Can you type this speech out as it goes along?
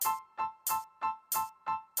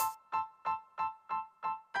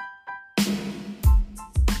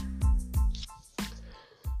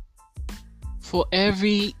For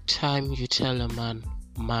every time you tell a man,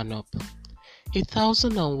 man up,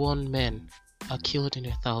 1,001 men are killed in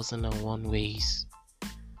 1,001 ways.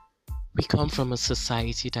 We come from a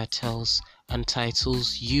society that tells and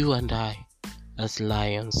titles you and I as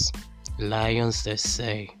lions. Lions, they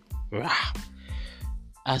say. Rah.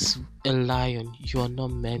 As a lion, you are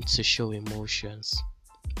not meant to show emotions.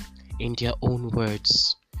 In their own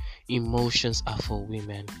words, emotions are for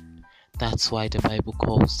women. That's why the Bible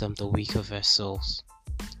calls them the weaker vessels.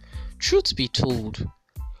 Truth be told,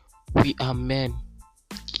 we are men.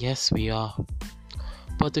 Yes, we are.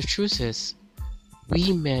 But the truth is,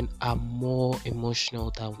 we men are more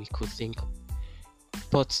emotional than we could think.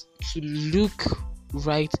 But to look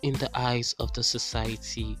right in the eyes of the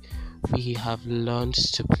society, we have learned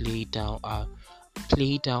to play down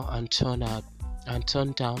and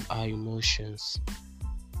turn down our emotions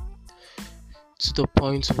to the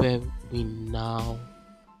point where we now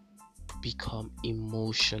become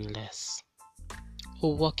emotionless.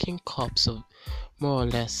 We're walking corpse of more or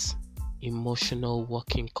less emotional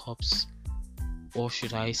walking corpse, or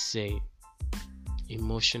should I say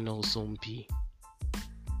emotional zombie.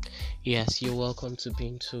 Yes, you're welcome to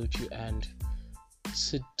Being Told You, and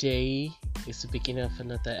today is the beginning of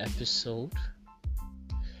another episode,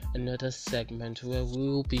 another segment where we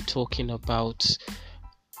will be talking about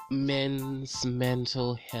men's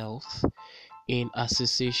mental health in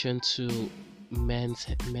association to Men's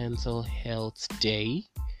Mental Health Day.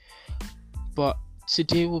 But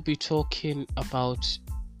today we'll be talking about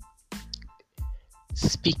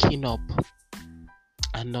speaking up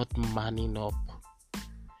and not manning up.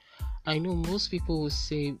 I know most people will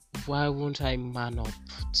say, why won't I man up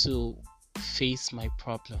to face my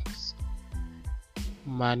problems?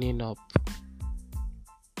 Manning up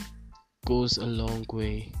goes a long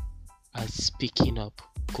way, and speaking up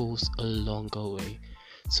goes a longer way.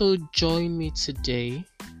 So join me today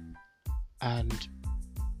and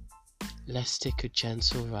let's take a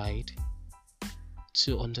gentle ride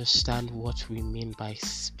to understand what we mean by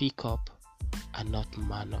speak up and not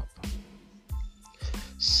man up.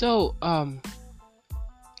 So,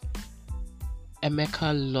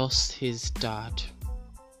 Emeka lost his dad.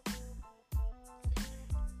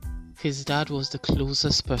 His dad was the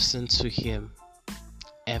closest person to him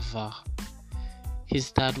ever.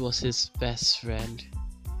 His dad was his best friend.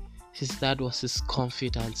 His dad was his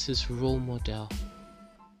confidant, his role model.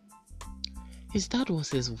 His dad was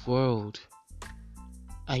his world.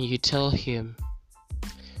 And you tell him,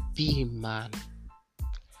 be a man.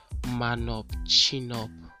 Man up, chin up.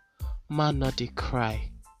 Man not dey cry.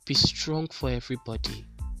 Be strong for everybody.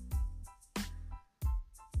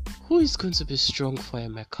 Who is going to be strong for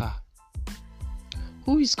Emeka?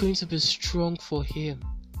 Who is going to be strong for him?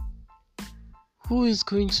 Who is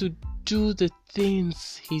going to do the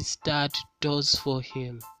things his dad does for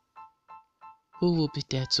him? Who will be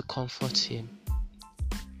there to comfort him?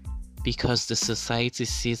 Because the society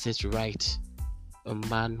sees it right, a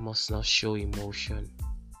man must not show emotion.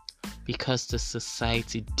 Because the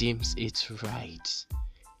society deems it right.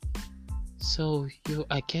 So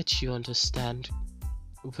I get you understand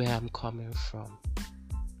where I'm coming from.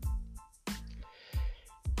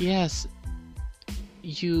 Yes,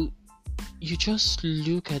 you just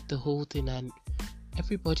look at the whole thing and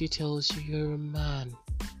everybody tells you you're a man.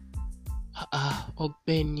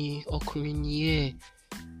 Ogbeni, Okurinye,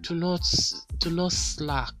 do not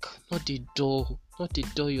slack, not the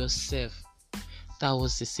door yourself. That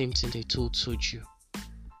was the same thing they told Toju.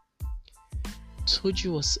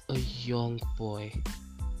 Toju was a young boy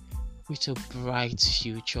with a bright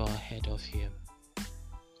future ahead of him.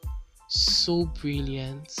 So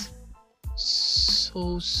brilliant,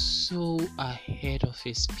 so ahead of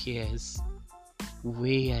his peers,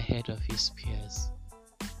 way ahead of his peers.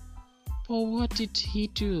 But what did he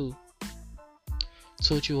do?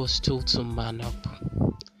 Toju was told to man up,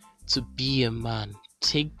 to be a man,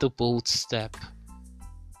 take the bold step,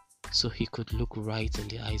 so he could look right in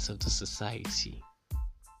the eyes of the society.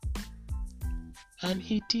 And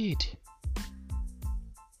he did.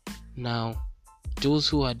 Now, those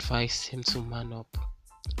who advised him to man up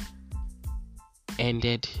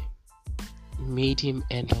made him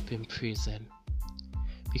end up in prison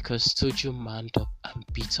because Toju manned up and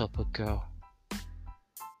beat up a girl.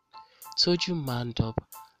 Toju manned up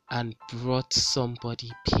and brought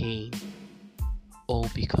somebody pain, all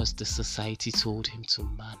because the society told him to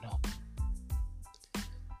man up.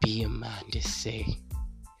 Be a man, they say.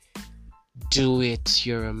 Do it,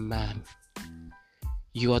 you're a man.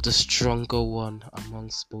 You are the stronger one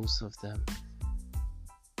amongst both of them.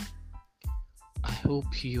 I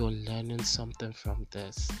hope you're learning something from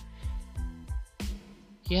this.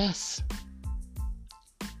 Yes,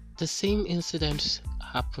 The same incident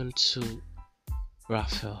happened to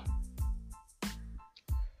Raphael.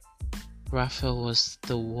 Raphael was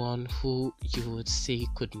the one who you would say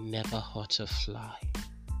could never hurt a fly.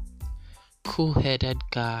 Cool-headed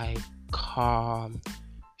guy, calm,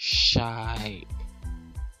 shy.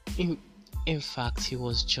 In fact, he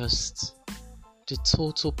was just the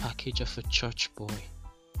total package of a church boy.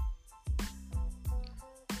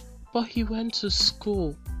 But he went to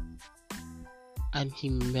school and he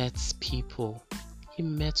met people. He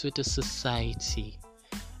met with the society,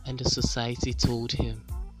 and the society told him,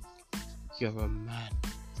 "You're a man.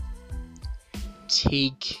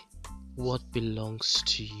 Take what belongs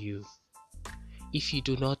to you. If you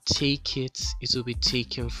do not take it, it will be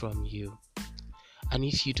taken from you. And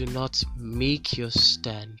if you do not make your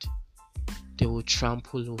stand, they will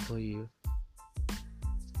trample over you."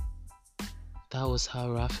 That was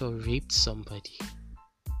how Raphael raped somebody.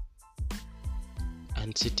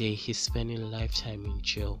 And today he's spending a lifetime in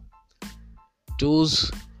jail. Those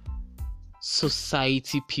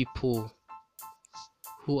society people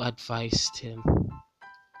who advised him,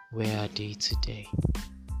 where are they today?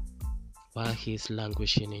 While he's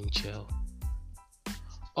languishing in jail.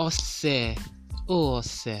 Ose,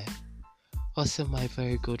 my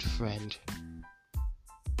very good friend.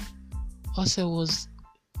 Ose was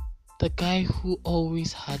the guy who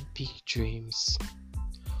always had big dreams.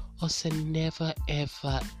 Ose never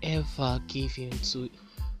ever gave in to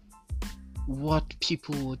what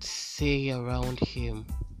people would say around him.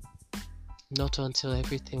 Not until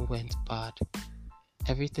everything went bad.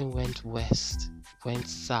 Everything went west, went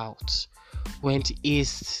south, went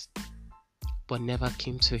east, but never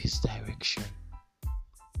came to his direction.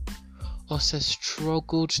 Ose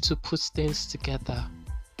struggled to put things together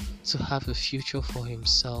to have a future for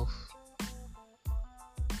himself.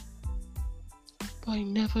 But it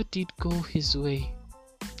never did go his way.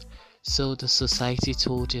 So the society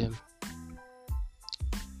told him,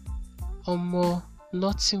 "Omo,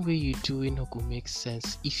 nothing wey you doing no go make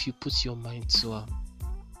sense if you put your mind to am.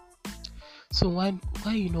 So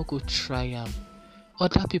why you no go try am?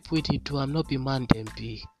 Other people wey dey do am no be man dem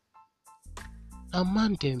be. Na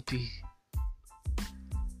man dem be.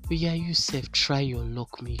 Oya you sef try your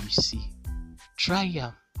luck, may you see. Try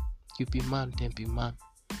am. You be man, dem be man.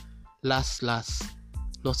 Last,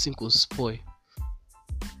 nothing go spoil."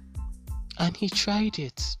 And he tried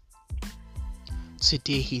it.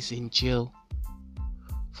 Today he's in jail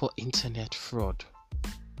for internet fraud.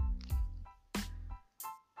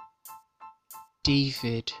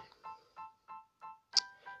 David,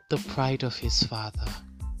 the pride of his father,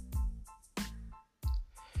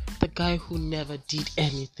 the guy who never did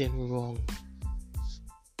anything wrong,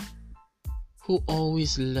 who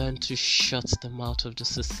always learned to shut the mouth of the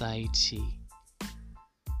society.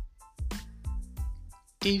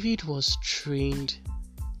 David was trained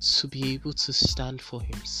to be able to stand for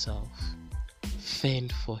himself,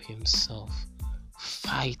 fend for himself,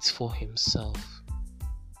 fight for himself.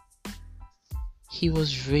 He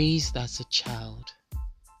was raised as a child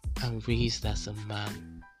and raised as a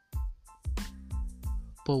man.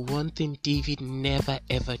 But one thing David never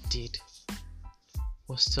ever did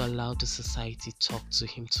was to allow the society talk to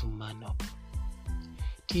him to man up.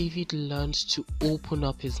 David learned to open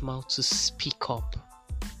up his mouth to speak up.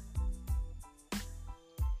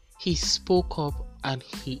 He spoke up and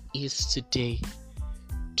he is today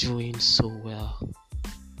doing so well.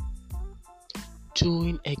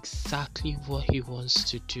 Doing exactly what he wants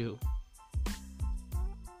to do.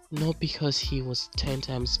 Not because he was 10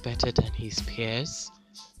 times better than his peers.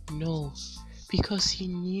 No, because he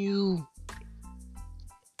knew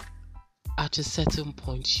at a certain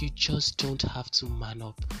point you just don't have to man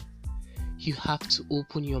up. You have to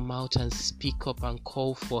open your mouth and speak up and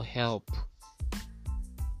call for help.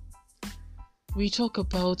 We talk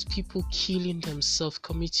about people killing themselves,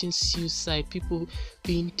 committing suicide, people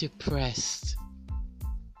being depressed.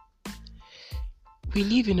 We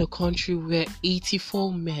live in a country where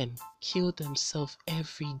 84 men kill themselves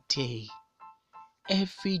every day.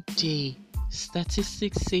 Every day.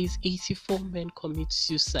 Statistics says 84 men commit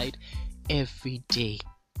suicide every day.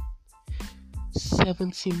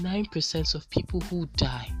 79% of people who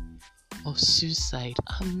die of suicide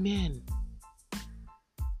are men.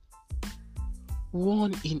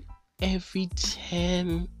 1 in every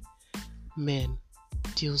 10 men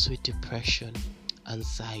deals with depression,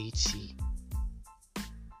 anxiety.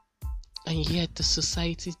 And yet the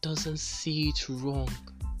society doesn't see it wrong.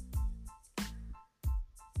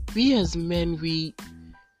 We as men, we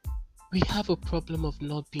have a problem of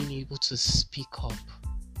not being able to speak up.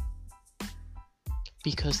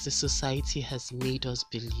 Because the society has made us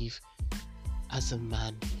believe as a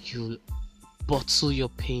man, you'll bottle your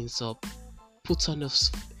pains up, put on a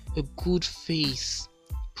good face,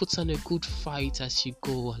 put on a good fight as you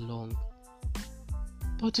go along.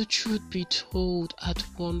 But the truth be told, at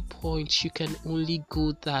one point you can only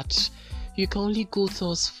go thus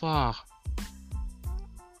far.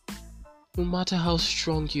 No matter how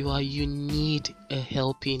strong you are, you need a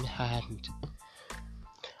helping hand.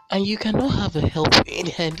 And you cannot have a helping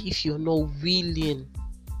hand if you're not willing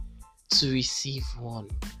to receive one.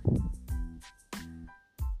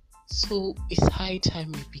 So it's high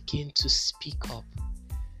time we begin to speak up.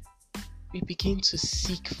 We begin to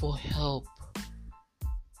seek for help.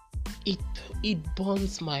 It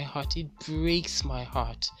burns my heart, it breaks my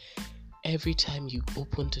heart every time you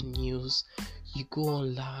open the news, you go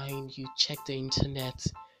online, you check the internet.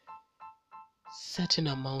 Certain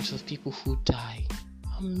amount of people who die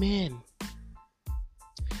are men.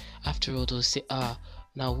 After all, they'll say,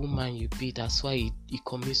 now woman you be, that's why he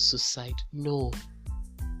commits suicide. No,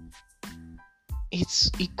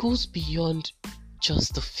 it goes beyond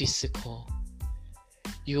just the physical.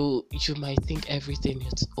 You might think everything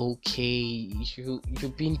is okay.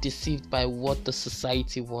 You're being deceived by what the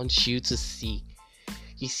society wants you to see.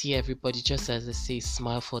 You see everybody, just as they say,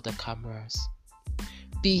 smile for the cameras.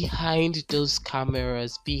 Behind those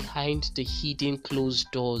cameras, behind the hidden closed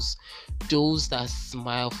doors, those that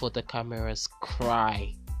smile for the cameras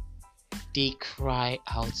cry. They cry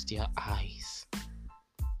out their eyes.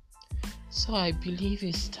 So I believe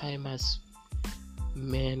it's time as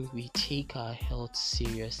men, we take our health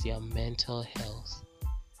seriously, our mental health.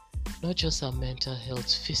 Not just our mental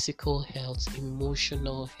health, physical health,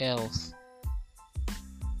 emotional health.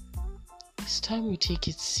 It's time we take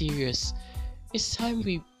it serious. It's time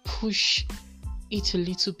we push it a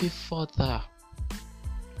little bit further.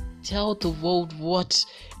 Tell the world what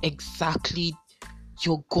exactly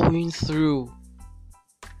you're going through.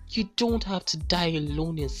 You don't have to die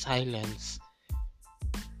alone in silence.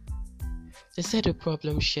 They said a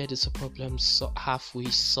problem shared is a problem halfway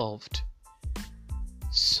solved.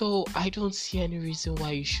 So I don't see any reason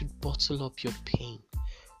why you should bottle up your pain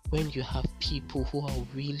when you have people who are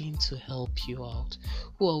willing to help you out,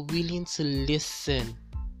 who are willing to listen.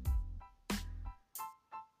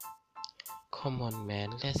 Come on, man,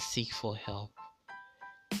 let's seek for help.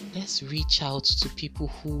 Let's reach out to people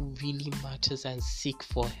who really matters and seek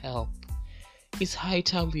for help. It's high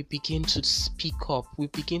time we begin to speak up, we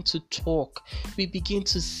begin to talk, we begin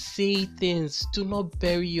to say things. Do not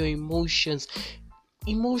bury your emotions.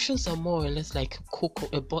 Emotions are more or less like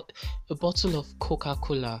a bottle of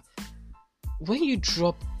Coca-Cola. When you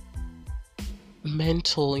drop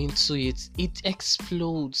menthol into it, it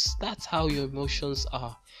explodes. That's how your emotions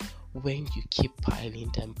are. When you keep piling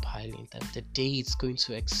them, the day it's going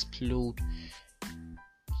to explode.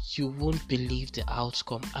 You won't believe the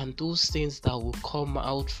outcome, and those things that will come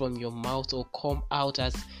out from your mouth or come out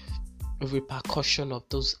as a repercussion of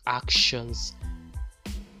those actions,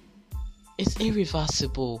 it's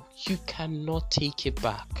irreversible. You cannot take it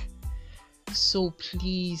back. So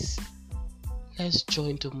please, let's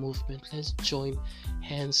join the movement. Let's join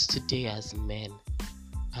hands today as men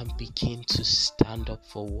and begin to stand up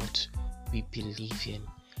for what we believe in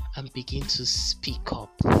and begin to speak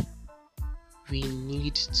up. We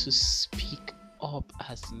need to speak up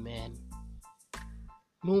as men.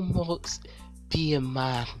 No more be a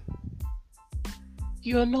man.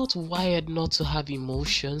 You are not wired not to have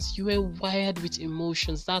emotions. You are wired with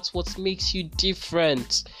emotions. That's what makes you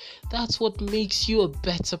different. That's what makes you a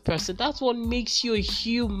better person. That's what makes you a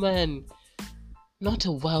human, not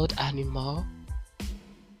a wild animal.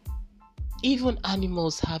 Even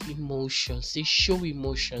animals have emotions. They show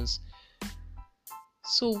emotions.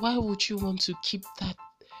 So why would you want to keep that?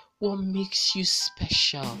 What makes you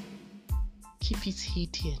special? Keep it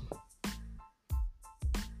hidden.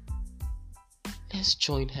 Let's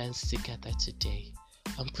join hands together today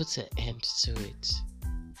and put an end to it.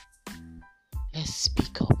 Let's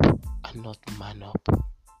speak up and not man up.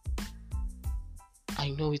 I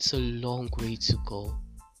know it's a long way to go,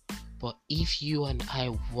 but if you and I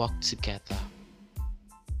work together,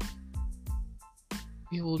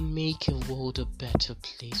 we will make a world a better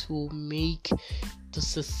place. We will make the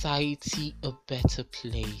society a better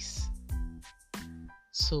place.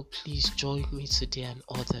 So please join me today and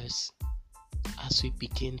others as we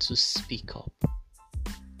begin to speak up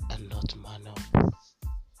and not man up.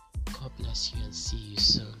 God bless you and see you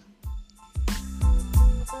soon.